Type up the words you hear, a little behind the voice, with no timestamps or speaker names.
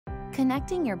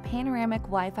Connecting your Panoramic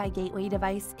Wi-Fi gateway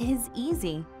device is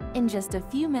easy. In just a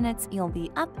few minutes, you'll be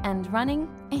up and running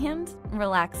and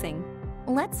relaxing.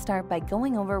 Let's start by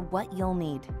going over what you'll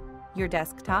need: your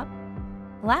desktop,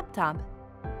 laptop,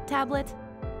 tablet,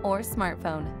 or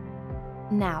smartphone.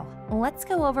 Now, let's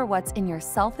go over what's in your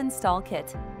self-install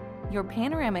kit: your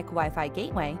Panoramic Wi-Fi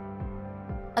gateway,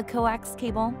 a coax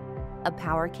cable, a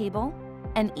power cable,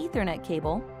 an Ethernet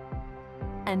cable,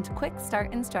 and quick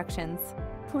start instructions.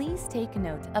 Please take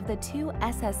note of the two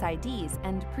SSIDs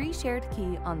and pre-shared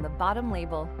key on the bottom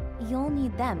label. You'll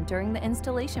need them during the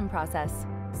installation process.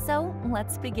 So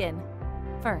let's begin.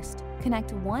 First,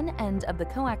 connect one end of the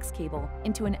coax cable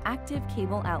into an active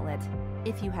cable outlet.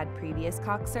 If you had previous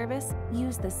Cox service,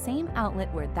 use the same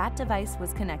outlet where that device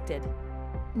was connected.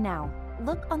 Now,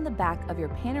 look on the back of your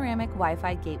Panoramic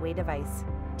Wi-Fi gateway device.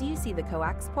 Do you see the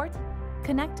coax port?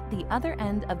 Connect the other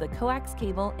end of the coax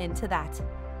cable into that.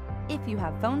 If you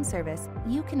have phone service,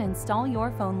 you can install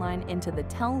your phone line into the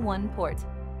Tel1 port.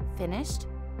 Finished?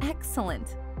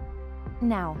 Excellent!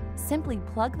 Now, simply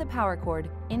plug the power cord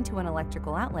into an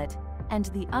electrical outlet and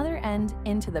the other end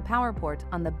into the power port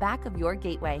on the back of your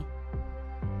gateway.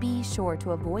 Be sure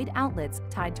to avoid outlets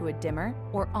tied to a dimmer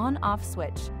or on-off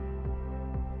switch.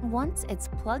 Once it's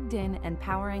plugged in and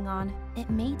powering on, it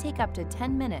may take up to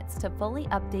 10 minutes to fully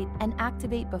update and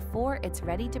activate before it's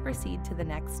ready to proceed to the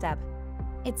next step.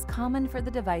 It's common for the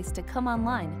device to come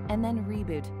online and then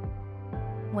reboot.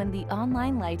 When the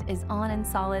online light is on and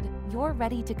solid, you're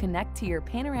ready to connect to your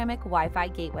Panoramic Wi-Fi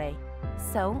gateway.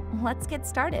 So let's get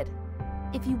started.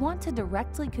 If you want to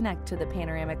directly connect to the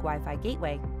Panoramic Wi-Fi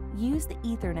gateway, use the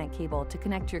Ethernet cable to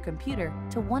connect your computer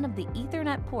to one of the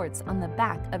Ethernet ports on the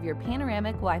back of your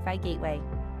Panoramic Wi-Fi gateway.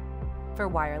 For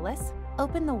wireless,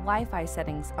 open the Wi-Fi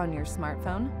settings on your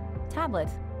smartphone, tablet,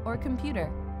 or computer.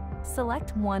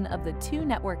 Select one of the two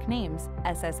network names,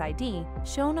 SSID,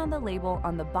 shown on the label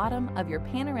on the bottom of your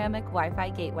Panoramic Wi-Fi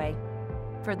gateway.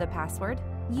 For the password,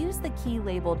 use the key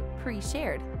labeled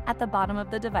Pre-shared at the bottom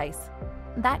of the device.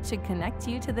 That should connect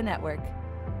you to the network.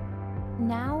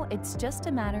 Now it's just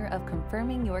a matter of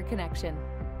confirming your connection.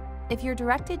 If you're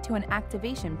directed to an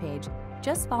activation page,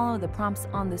 just follow the prompts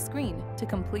on the screen to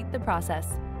complete the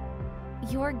process.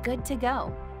 You're good to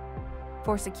go.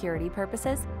 For security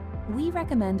purposes, we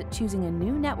recommend choosing a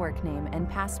new network name and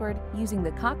password using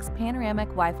the Cox Panoramic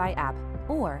Wi-Fi app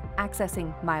or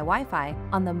accessing My Wi-Fi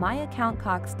on the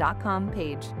myaccountcox.com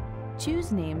page.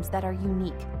 Choose names that are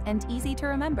unique and easy to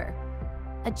remember.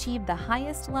 Achieve the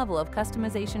highest level of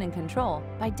customization and control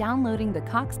by downloading the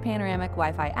Cox Panoramic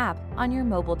Wi-Fi app on your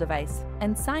mobile device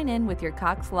and sign in with your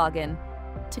Cox login.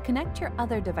 To connect your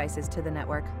other devices to the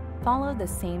network, follow the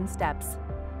same steps.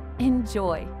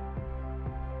 Enjoy!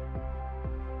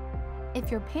 If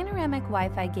your Panoramic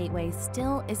Wi-Fi gateway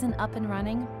still isn't up and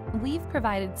running, we've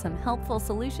provided some helpful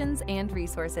solutions and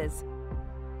resources.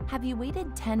 Have you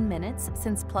waited 10 minutes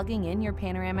since plugging in your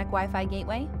Panoramic Wi-Fi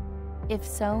gateway? If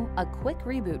so, a quick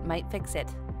reboot might fix it.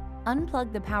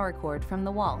 Unplug the power cord from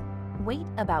the wall. Wait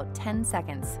about 10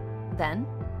 seconds. Then,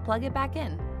 plug it back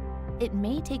in. It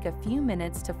may take a few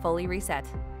minutes to fully reset.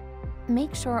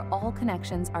 Make sure all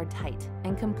connections are tight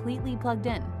and completely plugged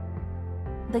in.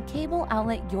 The cable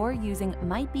outlet you're using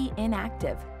might be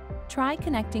inactive. Try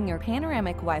connecting your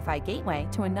Panoramic Wi-Fi gateway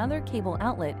to another cable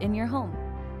outlet in your home.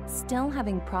 Still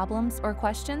having problems or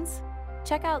questions?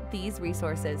 Check out these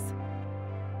resources.